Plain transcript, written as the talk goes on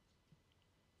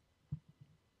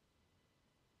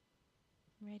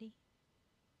Ready?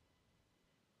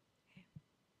 Okay.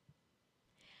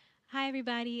 Hi,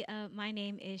 everybody. My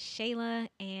name is Shayla,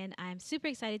 and I'm super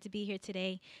excited to be here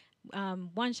today.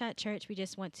 One Shot Church, we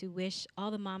just want to wish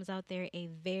all the moms out there a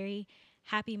very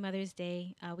happy Mother's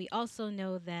Day. We also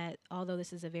know that although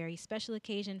this is a very special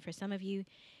occasion for some of you,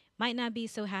 might not be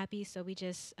so happy. So we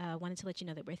just wanted to let you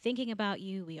know that we're thinking about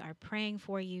you, we are praying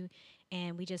for you,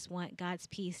 and we just want God's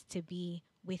peace to be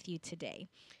with you today.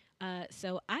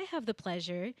 So I have the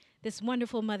pleasure this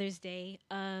wonderful Mother's Day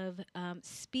of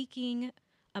speaking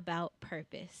about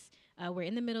purpose. We're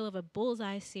in the middle of a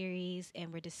bullseye series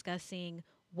and we're discussing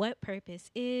what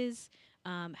purpose is,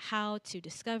 how to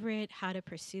discover it, how to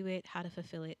pursue it, how to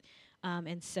fulfill it.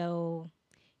 And so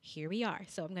here we are.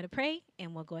 So I'm going to pray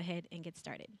and we'll go ahead and get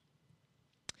started.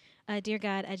 Dear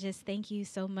God, I just thank you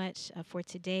so much for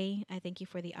today. I thank you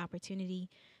for the opportunity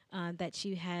that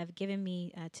you have given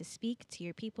me to speak to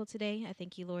your people today. I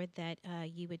thank you, Lord, that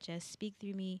you would just speak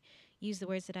through me, use the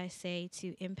words that I say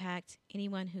to impact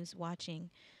anyone who's watching.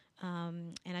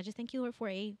 And I just thank you, Lord, for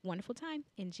a wonderful time.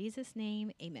 In Jesus'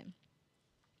 name, amen.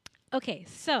 Okay,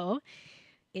 so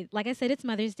like I said, it's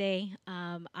Mother's Day.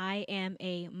 I am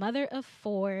a mother of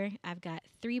four. I've got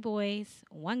three boys,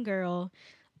 one girl,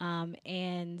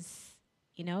 and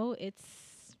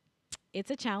it's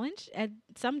a challenge at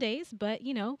some days, but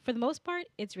for the most part,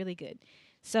 it's really good.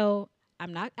 So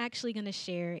I'm not actually going to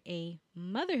share a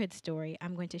motherhood story.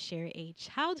 I'm going to share a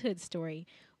childhood story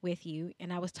with you.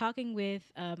 And I was talking with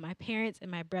my parents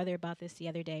and my brother about this the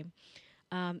other day.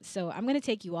 So I'm going to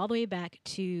take you all the way back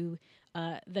to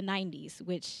the 90s,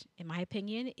 which, in my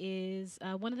opinion, is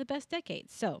one of the best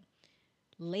decades. So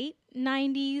late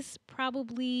 90s,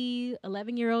 probably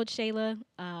 11-year-old Shayla.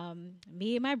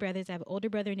 Me and my brothers, I have an older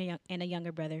brother and a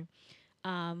younger brother.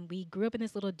 We grew up in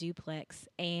this little duplex,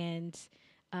 and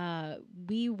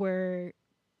we were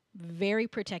very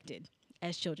protected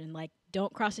as children. Like,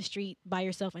 don't cross the street by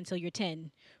yourself until you're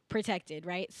 10, protected,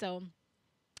 right? So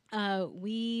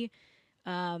we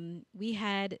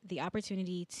had the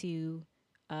opportunity to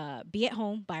be at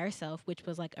home by ourselves, which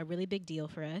was like a really big deal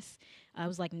for us. It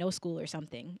was like no school or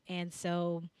something. And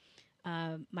so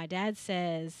my dad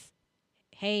says,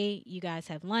 hey, you guys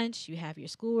have lunch, you have your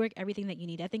schoolwork, everything that you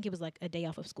need. I think it was like a day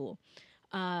off of school.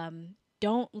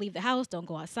 Don't leave the house, don't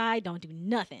go outside, don't do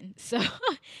nothing. So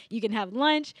you can have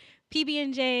lunch,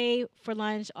 PB&J for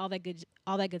lunch, all that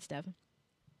good stuff.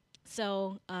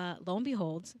 So, lo and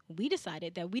behold, we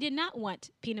decided that we did not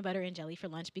want peanut butter and jelly for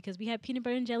lunch because we had peanut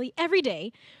butter and jelly every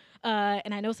day.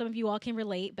 And I know some of you all can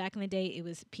relate. Back in the day, it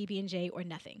was PB&J or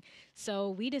nothing.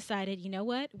 So we decided, you know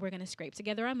what? We're going to scrape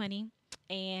together our money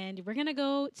and we're going to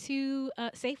go to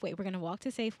Safeway. We're going to walk to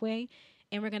Safeway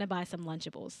and we're going to buy some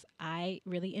Lunchables. I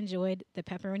really enjoyed the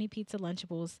pepperoni pizza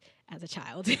Lunchables as a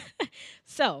child.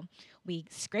 So we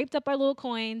scraped up our little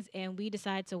coins and we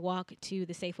decided to walk to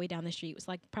the Safeway down the street. It was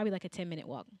like probably like a 10-minute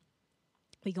walk.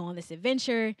 We go on this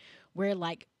adventure. We're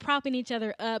like propping each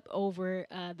other up over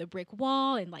the brick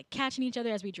wall and like catching each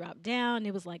other as we drop down.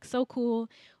 It was like so cool.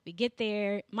 We get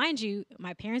there. Mind you,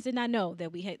 my parents did not know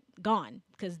that we had gone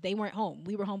because they weren't home.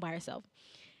 We were home by ourselves.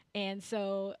 And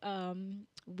so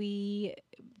we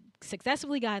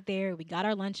successfully got there. We got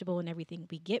our Lunchable and everything.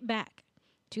 We get back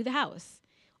to the house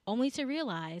only to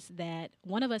realize that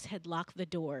one of us had locked the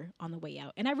door on the way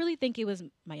out. And I really think it was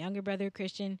my younger brother,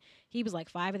 Christian. He was like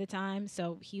 5 at the time,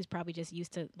 so he was probably just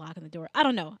used to locking the door. I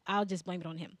don't know. I'll just blame it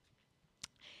on him.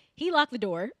 He locked the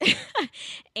door,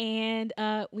 and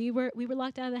we were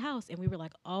locked out of the house, and we were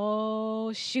like,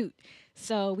 "Oh shoot!"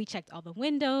 So we checked all the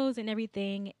windows and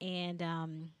everything,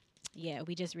 and yeah,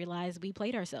 we just realized we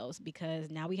played ourselves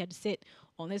because now we had to sit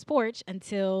on this porch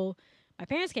until my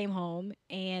parents came home.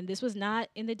 And this was not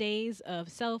in the days of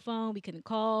cell phone. We couldn't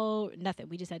call, nothing.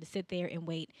 We just had to sit there and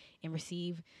wait and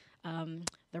receive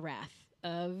the wrath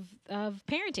of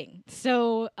parenting.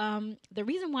 So the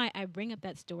reason why I bring up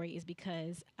that story is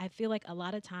because I feel like a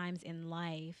lot of times in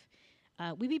life,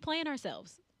 we be playing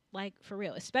ourselves, like for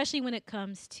real, especially when it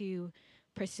comes to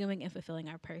pursuing and fulfilling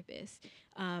our purpose.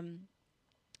 Um,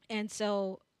 and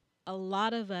so a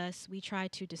lot of us, we try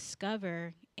to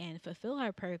discover and fulfill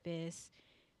our purpose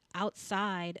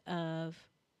outside of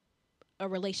a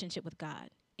relationship with God.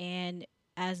 And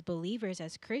as believers,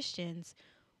 as Christians,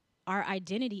 our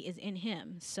identity is in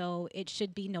Him. So it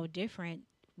should be no different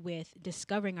with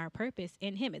discovering our purpose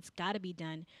in Him. It's got to be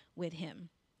done with Him.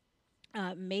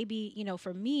 Maybe,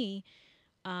 for me,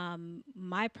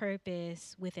 my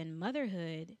purpose within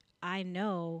motherhood, I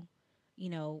know, you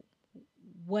know,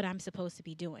 what I'm supposed to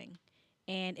be doing.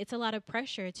 And it's a lot of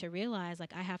pressure to realize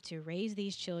like I have to raise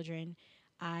these children.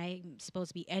 I'm supposed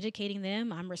to be educating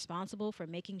them. I'm responsible for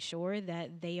making sure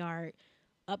that they are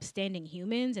upstanding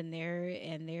humans and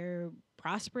they're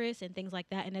prosperous and things like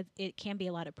that. And it can be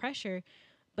a lot of pressure.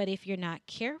 But if you're not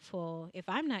careful, if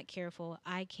I'm not careful,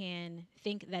 I can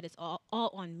think that it's all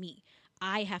on me.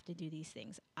 I have to do these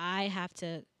things. I have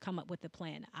to come up with the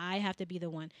plan. I have to be the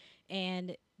one.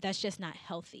 And that's just not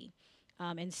healthy.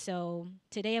 And so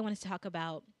today I want to talk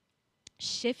about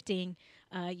shifting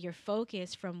your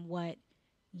focus from what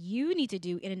you need to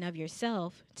do in and of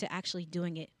yourself to actually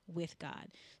doing it with God.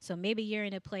 So maybe you're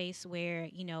in a place where,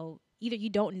 either you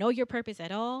don't know your purpose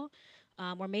at all,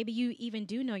 or maybe you even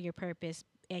do know your purpose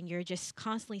and you're just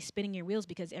constantly spinning your wheels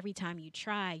because every time you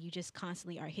try, you just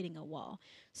constantly are hitting a wall.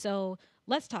 So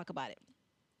let's talk about it.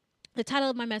 The title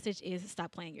of my message is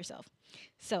Stop Playing Yourself.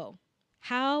 So,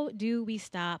 how do we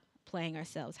stop playing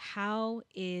ourselves?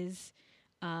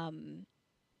 Um,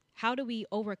 how do we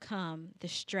overcome the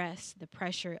stress, the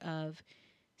pressure of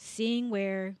seeing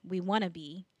where we want to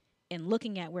be and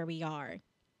looking at where we are?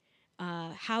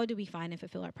 How do we find and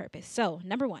fulfill our purpose? So,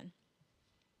 number one,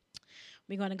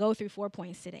 we're going to go through 4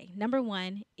 points today. Number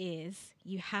one is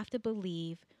you have to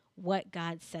believe what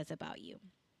God says about you.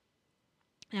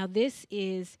 Now, this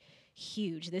is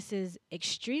huge. This is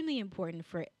extremely important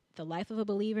for the life of a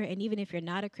believer. And even if you're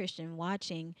not a Christian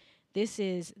watching, this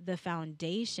is the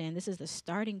foundation. This is the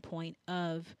starting point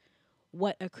of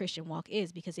what a Christian walk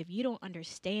is. Because if you don't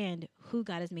understand who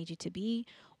God has made you to be,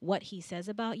 what he says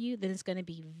about you, then it's going to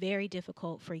be very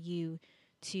difficult for you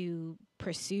to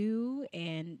pursue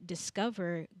and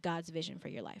discover God's vision for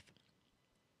your life.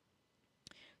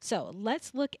 So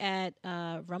let's look at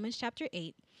Romans chapter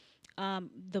 8.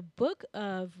 The book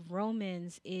of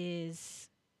Romans is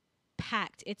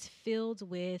packed. It's filled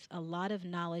with a lot of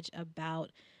knowledge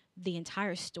about the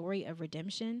entire story of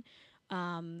redemption.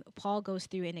 Paul goes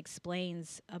through and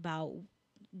explains about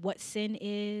what sin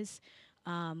is,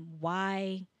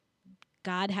 why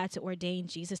God had to ordain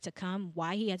Jesus to come,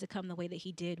 why he had to come the way that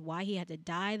he did, why he had to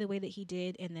die the way that he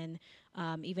did, and then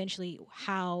eventually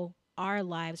how our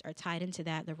lives are tied into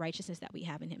that, the righteousness that we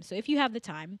have in him. So if you have the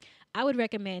time, I would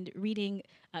recommend reading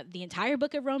the entire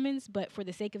book of Romans, but for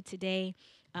the sake of today,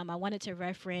 I wanted to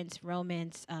reference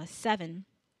Romans 7,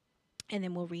 and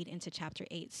then we'll read into chapter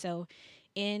 8. So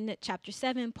in chapter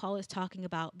 7, Paul is talking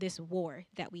about this war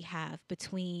that we have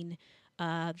between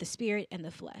the spirit and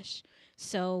the flesh.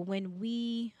 So when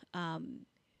we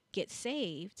get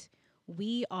saved,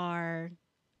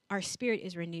 our spirit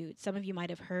is renewed. Some of you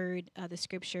might have heard the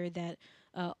scripture that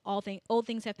old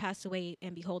things have passed away,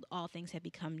 and behold, all things have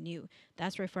become new.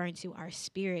 That's referring to our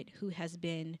spirit who has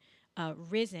been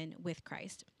risen with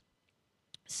Christ.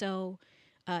 So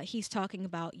he's talking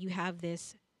about you have the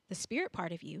spirit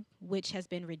part of you, which has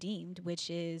been redeemed, which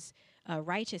is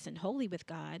righteous and holy with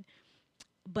God.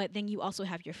 But then you also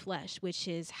have your flesh, which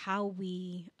is how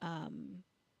we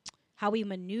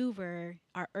maneuver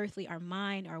our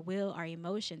mind, our will, our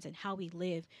emotions, and how we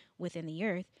live within the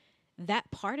earth. That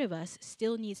part of us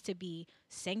still needs to be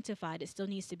sanctified. It still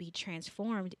needs to be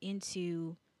transformed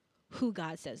into who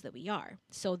God says that we are.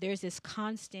 So there's this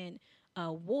constant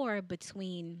war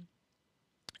between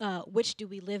which do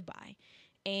we live by.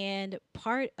 And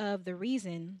part of the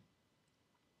reason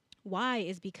why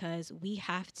is because we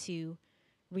have to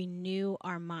renew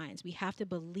our minds. We have to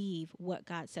believe what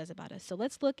God says about us. So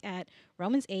let's look at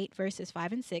Romans 8, verses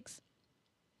 5 and 6.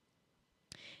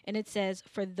 And it says,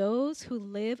 "For those who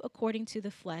live according to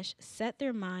the flesh set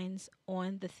their minds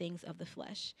on the things of the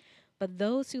flesh. But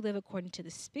those who live according to the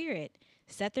Spirit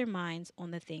set their minds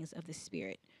on the things of the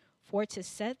Spirit. For to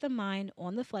set the mind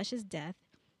on the flesh is death,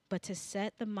 but to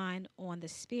set the mind on the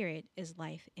Spirit is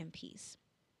life and peace."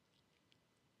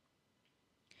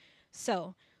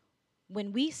 So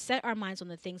when we set our minds on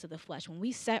the things of the flesh, when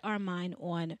we set our mind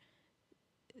on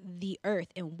the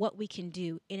earth and what we can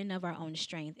do in and of our own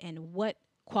strength and what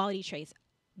quality traits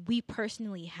we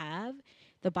personally have,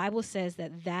 the Bible says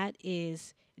that that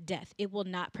is death. It will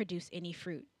not produce any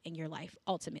fruit in your life,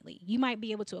 ultimately. You might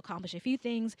be able to accomplish a few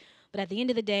things, but at the end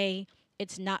of the day,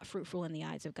 it's not fruitful in the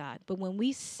eyes of God. But when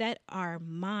we set our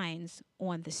minds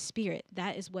on the Spirit,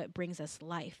 that is what brings us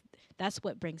life. That's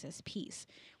what brings us peace.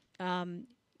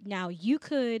 Now you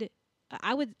could,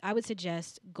 I would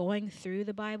suggest going through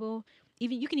the Bible.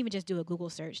 You can even just do a Google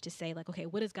search to say like, okay,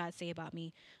 what does God say about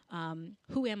me?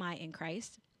 Who am I in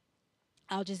Christ?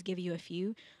 I'll just give you a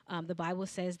few. The Bible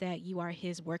says that you are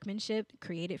his workmanship,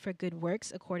 created for good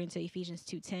works, according to Ephesians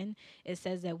 2:10. It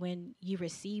says that when you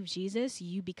receive Jesus,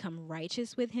 you become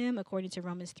righteous with him, according to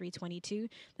Romans 3:22.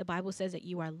 The Bible says that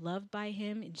you are loved by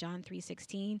him in John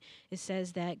 3:16. It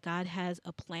says that God has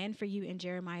a plan for you in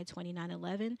Jeremiah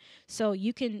 29:11. So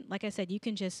you can, like I said, you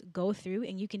can just go through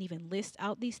and you can even list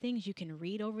out these things. You can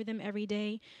read over them every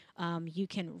day. You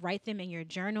can write them in your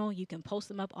journal. You can post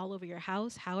them up all over your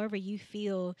house. However you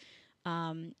feel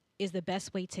is the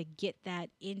best way to get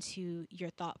that into your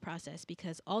thought process,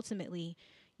 because ultimately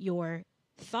your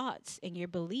thoughts and your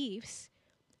beliefs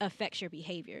affects your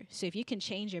behavior. So if you can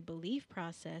change your belief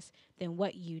process, then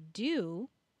what you do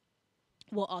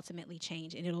will ultimately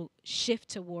change, and it'll shift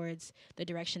towards the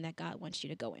direction that God wants you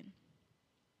to go in.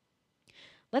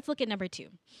 Let's look at number 2.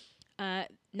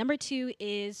 Number 2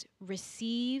 is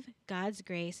receive God's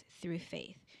grace through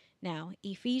faith. Now,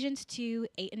 Ephesians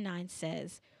 2:8-9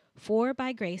 says, "For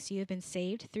by grace you have been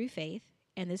saved through faith,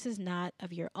 and this is not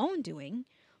of your own doing,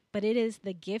 but it is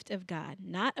the gift of God,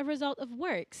 not a result of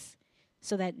works,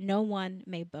 so that no one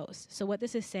may boast." So what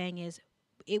this is saying is,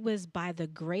 it was by the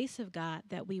grace of God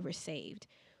that we were saved.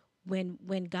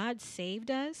 When God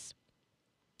saved us,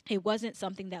 it wasn't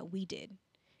something that we did.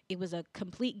 It was a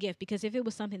complete gift, because if it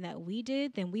was something that we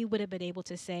did, then we would have been able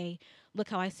to say, look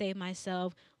how I saved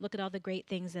myself. Look at all the great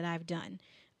things that I've done.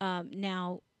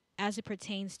 Now, as it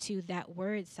pertains to that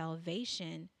word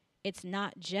salvation, it's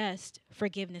not just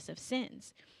forgiveness of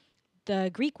sins. The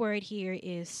Greek word here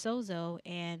is sozo,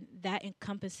 and that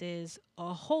encompasses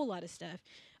a whole lot of stuff.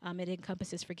 It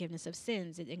encompasses forgiveness of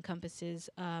sins. It encompasses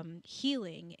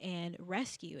healing and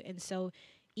rescue. And so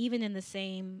even in the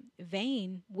same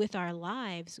vein with our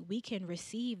lives, we can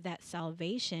receive that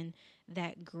salvation,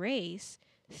 that grace,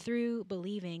 through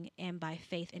believing and by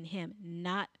faith in him,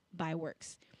 not by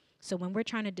works. So when we're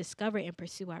trying to discover and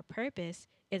pursue our purpose,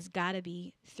 it's got to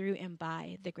be through and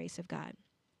by the grace of God.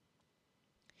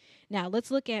 Now,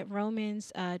 let's look at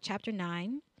Romans chapter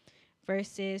 9,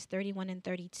 verses 31 and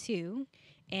 32.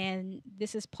 And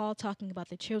this is Paul talking about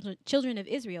the children of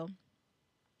Israel.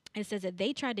 It says that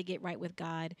they tried to get right with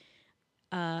God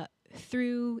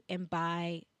through and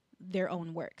by their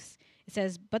own works. It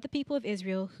says, "But the people of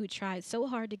Israel who tried so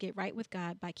hard to get right with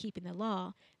God by keeping the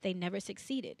law, they never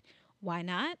succeeded." Why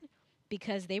not?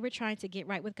 Because they were trying to get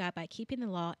right with God by keeping the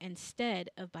law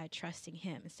instead of by trusting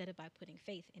him, instead of by putting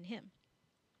faith in him.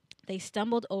 They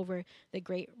stumbled over the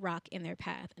great rock in their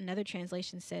path. Another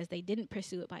translation says they didn't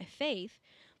pursue it by faith,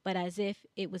 but as if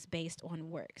it was based on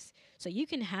works. So you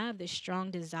can have this strong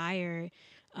desire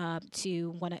to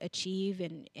want to achieve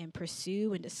and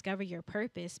pursue and discover your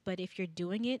purpose, but if you're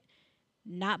doing it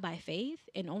not by faith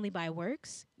and only by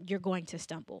works, you're going to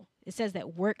stumble. It says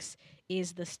that works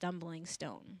is the stumbling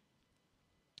stone.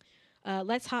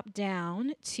 Let's hop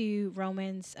down to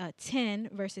Romans 10,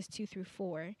 verses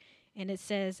 2-4. And it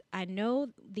says, "I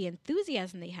know the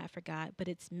enthusiasm they have for God, but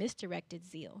it's misdirected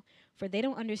zeal. For they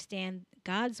don't understand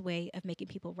God's way of making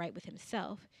people right with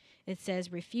himself." It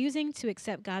says, "Refusing to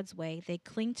accept God's way, they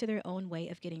cling to their own way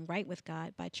of getting right with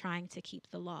God by trying to keep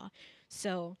the law."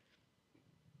 So,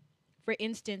 for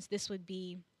instance, this would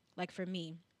be like for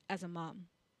me as a mom.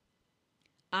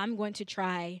 I'm going to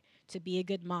try to be a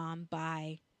good mom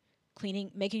by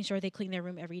making sure they clean their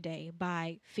room every day,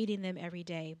 by feeding them every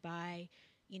day, by,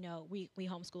 we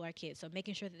homeschool our kids. So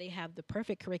making sure that they have the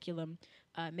perfect curriculum,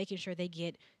 making sure they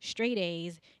get straight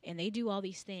A's and they do all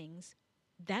these things.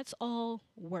 That's all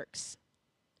works.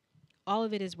 All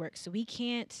of it is work. So we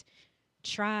can't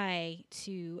try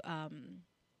to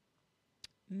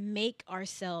make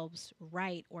ourselves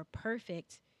right or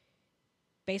perfect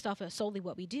based off of solely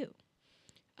what we do.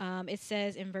 It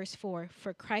says in verse 4,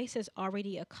 "For Christ has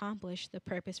already accomplished the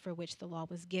purpose for which the law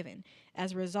was given.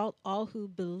 As a result, all who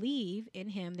believe in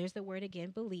him," there's the word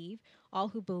again, believe, "all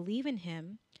who believe in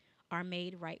him are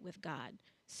made right with God."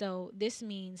 So this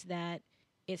means that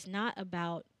it's not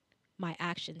about my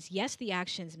actions. Yes, the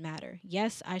actions matter.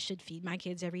 Yes, I should feed my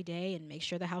kids every day and make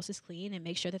sure the house is clean and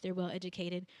make sure that they're well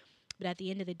educated. But at the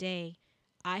end of the day,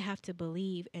 I have to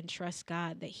believe and trust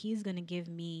God that he's going to give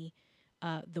me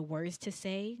the words to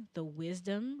say, the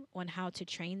wisdom on how to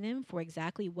train them for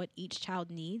exactly what each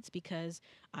child needs, because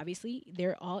obviously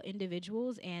they're all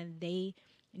individuals and they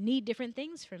need different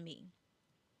things from me.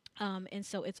 And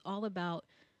so it's all about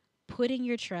putting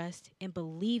your trust and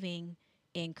believing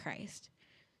in Christ.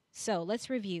 So let's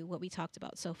review what we talked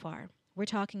about so far. We're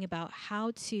talking about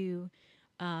how to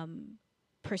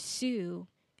pursue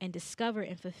and discover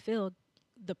and fulfill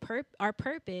our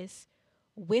purpose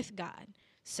with God.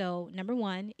 So number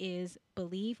 1 is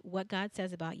believe what God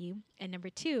says about you. And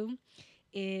number 2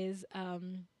 is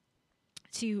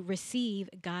to receive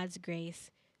God's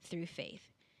grace through faith.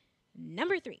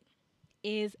 Number three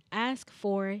is ask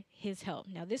for his help.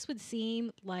 Now, this would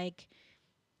seem like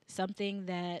something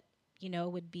that,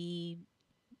 would be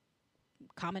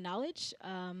common knowledge.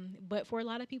 But for a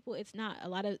lot of people, it's not. A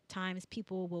lot of times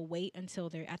people will wait until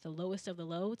they're at the lowest of the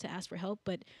low to ask for help,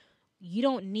 but you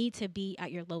don't need to be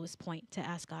at your lowest point to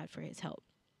ask God for his help.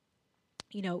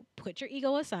 Put your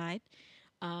ego aside,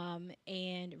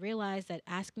 and realize that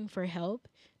asking for help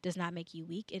does not make you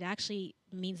weak. It actually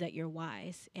means that you're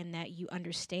wise and that you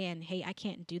understand, hey, I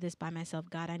can't do this by myself.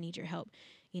 God, I need your help.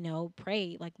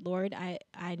 Pray like, Lord,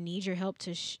 I need your help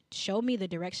to show me the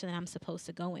direction that I'm supposed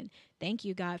to go in. Thank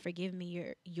you, God, for giving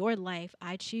me your life.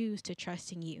 I choose to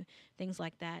trust in you, things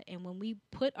like that. And when we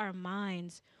put our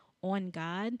minds on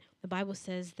God, the Bible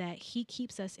says that he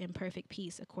keeps us in perfect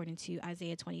peace, according to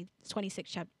Isaiah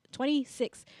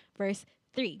 26, verse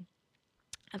 3.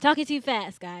 I'm talking too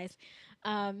fast, guys.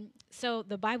 So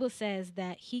the Bible says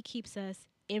that he keeps us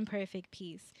in perfect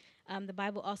peace. The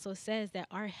Bible also says that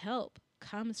our help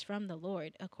comes from the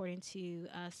Lord, according to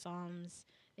Psalms,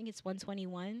 I think it's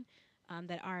 121,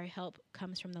 that our help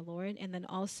comes from the Lord. And then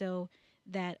also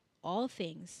that all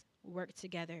things work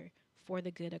together for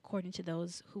the good, according to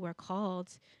those who are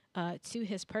called to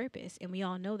his purpose. And we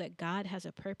all know that God has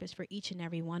a purpose for each and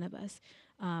every one of us.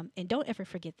 And don't ever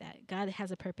forget that God has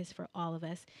a purpose for all of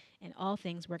us, and all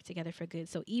things work together for good.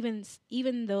 So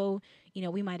even though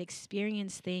we might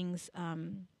experience things,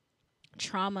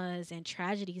 traumas and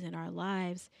tragedies in our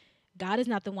lives, God is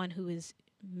not the one who is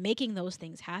making those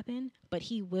things happen, but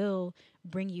he will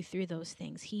bring you through those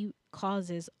things. He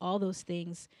causes all those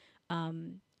things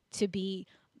to be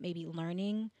maybe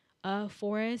learning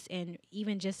for us, and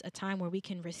even just a time where we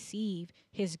can receive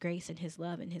his grace and his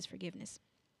love and his forgiveness.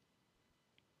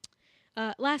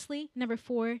 Lastly, number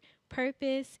 4,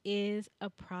 purpose is a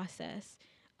process.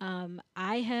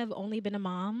 I have only been a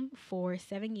mom for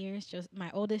 7 years.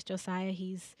 My oldest, Josiah,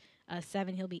 he's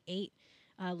 7. He'll be 8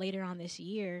 later on this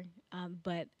year.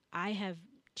 But I have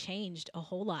changed a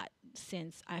whole lot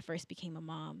since I first became a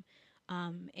mom.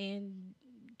 And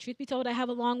truth be told, I have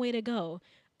a long way to go.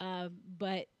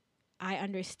 But I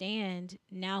understand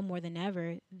now more than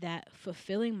ever that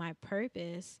fulfilling my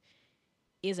purpose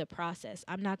is a process.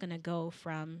 I'm not going to go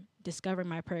from discovering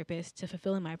my purpose to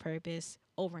fulfilling my purpose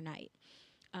overnight.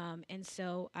 And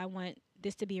so I want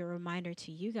this to be a reminder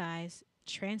to you guys.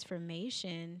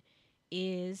 Transformation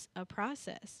is a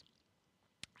process.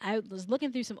 I was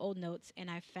looking through some old notes and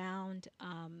I found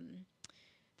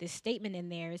this statement in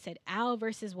there. It said owl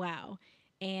versus wow.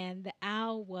 And the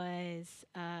owl was,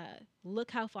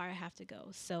 look how far I have to go.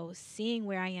 So seeing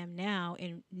where I am now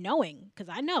and knowing,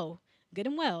 because I know good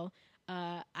and well,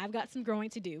 I've got some growing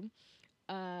to do,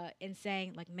 and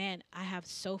saying, like, man, I have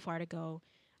so far to go.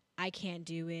 I can't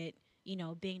do it.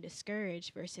 Being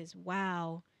discouraged versus,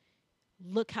 wow,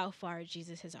 look how far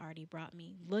Jesus has already brought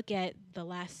me. Look at the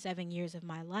last 7 years of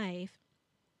my life,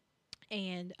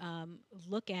 and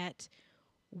look at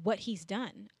what he's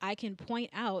done. I can point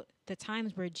out the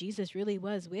times where Jesus really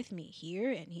was with me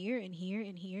here and here and here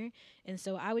and here. And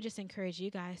so I would just encourage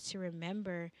you guys to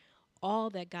remember all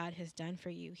that God has done for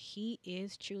you. He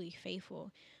is truly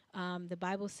faithful. The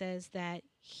Bible says that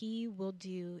he will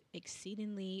do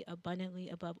exceedingly abundantly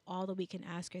above all that we can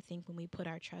ask or think when we put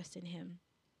our trust in him.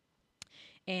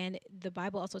 And the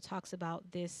Bible also talks about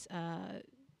this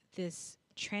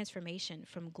transformation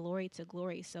from glory to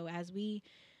glory. So as we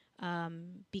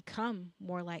become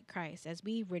more like Christ, as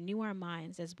we renew our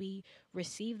minds, as we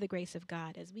receive the grace of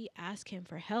God, as we ask him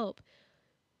for help,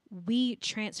 we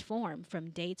transform from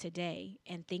day to day,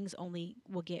 and things only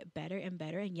will get better and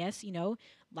better. And yes,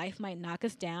 life might knock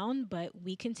us down, but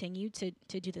we continue to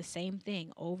do the same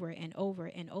thing over and over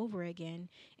and over again.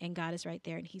 And God is right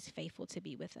there, and he's faithful to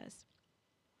be with us.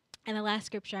 And the last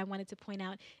scripture I wanted to point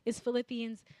out is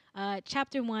Philippians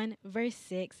chapter 1, verse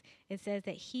 6. It says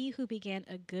that he who began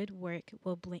a good work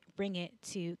will bring it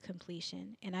to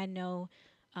completion. And I know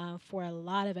for a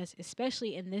lot of us,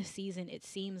 especially in this season, it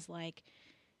seems like,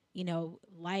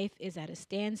 life is at a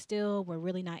standstill. We're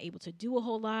really not able to do a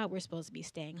whole lot. We're supposed to be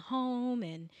staying home.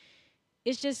 And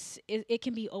it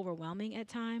can be overwhelming at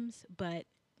times. But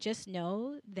just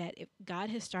know that if God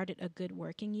has started a good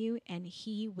work in you, and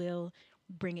he will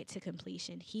bring it to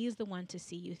completion. He is the one to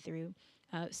see you through.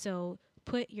 So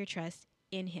put your trust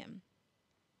in him.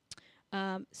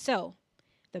 So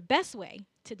the best way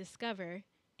to discover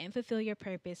and fulfill your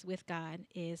purpose with God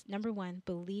is, number 1,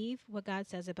 believe what God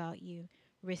says about you.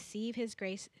 Receive his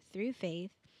grace through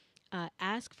faith.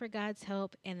 Ask for God's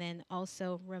help. And then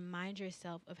also remind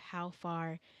yourself of how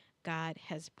far God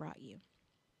has brought you.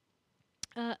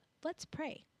 Uh, let's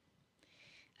pray.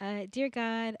 Dear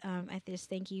God, I just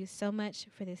thank you so much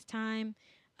for this time.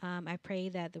 I pray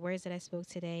that the words that I spoke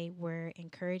today were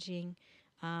encouraging,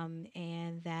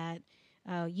 and that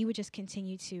you would just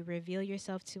continue to reveal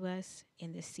yourself to us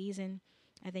in this season.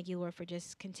 I thank you, Lord, for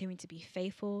just continuing to be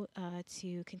faithful,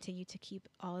 to continue to keep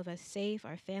all of us safe,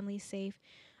 our families safe.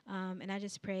 And I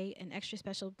just pray an extra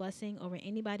special blessing over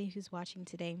anybody who's watching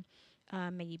today.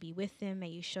 May you be with them. May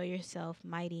you show yourself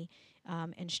mighty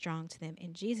and strong to them.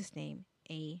 In Jesus' name,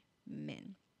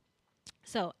 amen.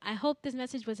 So I hope this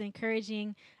message was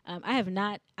encouraging. I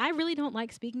really don't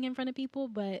like speaking in front of people,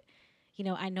 but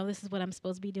I know this is what I'm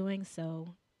supposed to be doing,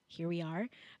 so here we are.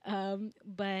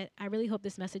 But I really hope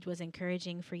this message was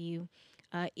encouraging for you.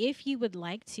 If you would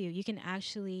like to, you can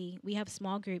actually, we have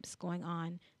small groups going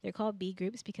on. They're called B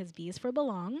groups because B is for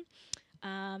belong.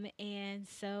 And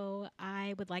so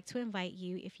I would like to invite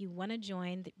you, if you want to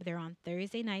join, they're on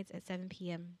Thursday nights at 7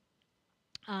 p.m.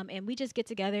 And we just get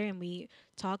together and we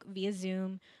talk via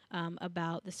Zoom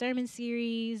about the sermon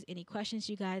series, any questions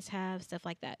you guys have, stuff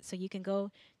like that. So you can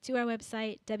go to our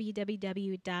website,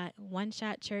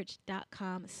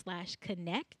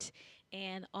 www.oneshotchurch.com/connect,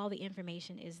 and all the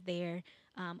information is there.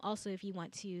 Also, if you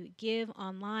want to give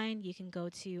online, you can go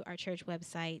to our church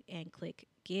website and click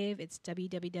give. It's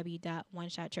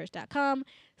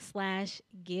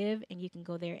www.oneshotchurch.com/give, and you can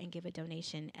go there and give a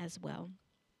donation as well.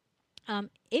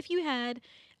 If you had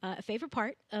a favorite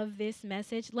part of this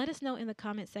message, let us know in the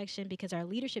comment section because our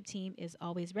leadership team is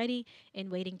always ready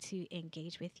and waiting to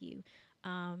engage with you.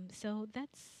 So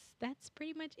that's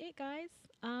pretty much it, guys.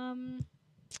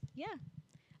 Yeah,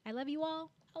 I love you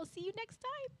all. I'll see you next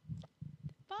time.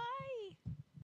 Bye.